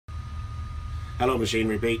Hello,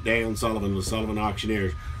 Machinery Pete. Dan Sullivan with Sullivan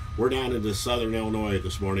Auctioneers. We're down into southern Illinois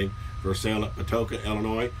this morning for a sale at Patoka,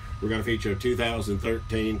 Illinois. We're going to feature a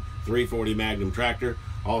 2013 340 Magnum tractor,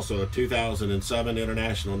 also a 2007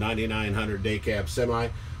 International 9900 day cab semi.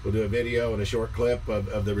 We'll do a video and a short clip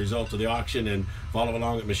of the results of the auction, and follow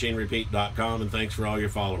along at machinerypete.com. And thanks for all your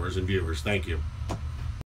followers and viewers. Thank you.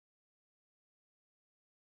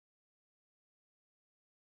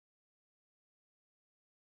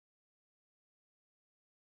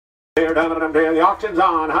 The auction's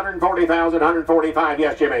on. 140,000, 145.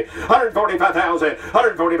 Yes, Jimmy. 145,000,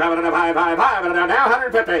 145, now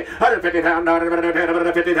 150,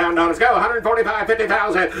 $50,000. Go. 145,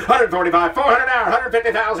 50,000, 145, 400 now.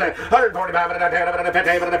 150,000, 145, 50,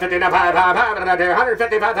 155,000,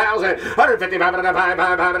 155,000,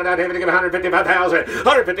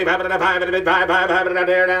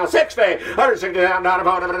 155,000 now. 60,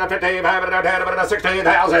 160,000,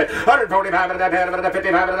 60,000,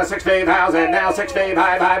 145, 60,000 now.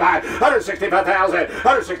 65,000, 165,000,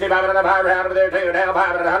 165 round over there too now.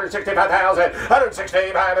 165,000,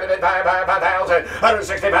 165,000,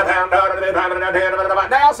 165,000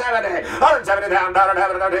 now. 70,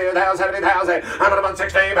 170,000 now. 70,000. I'm at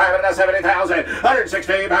 165, 70,000,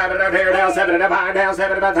 165 now. 75 now.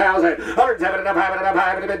 75,000, 175,000,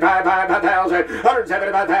 175,000,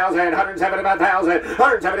 175,000, 175,000, 175,000,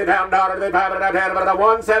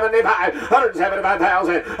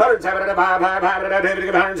 175,000,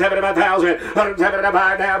 175,000,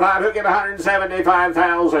 175 now. 5. Who give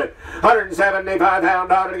 175,000?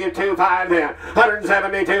 175,000 to give 2.5 then.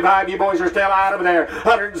 172.5. You boys are still out over there.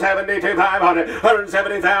 172.5 on it.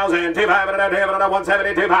 170,000. 2.5 and a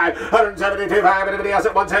 172.5. 172.5. Anybody else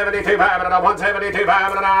at 172.5 and a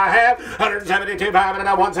 172.5 and a half. 172.5 and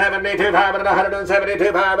a 172.5 and a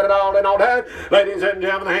 172.5 and all in all done. Ladies and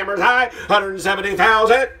gentlemen, the hammer's high.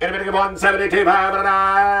 170,000. Anybody give 172.5 and a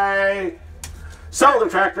sold the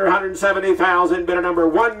tractor. 170,000. Bidder number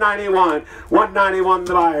 191. 191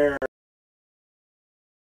 the buyer.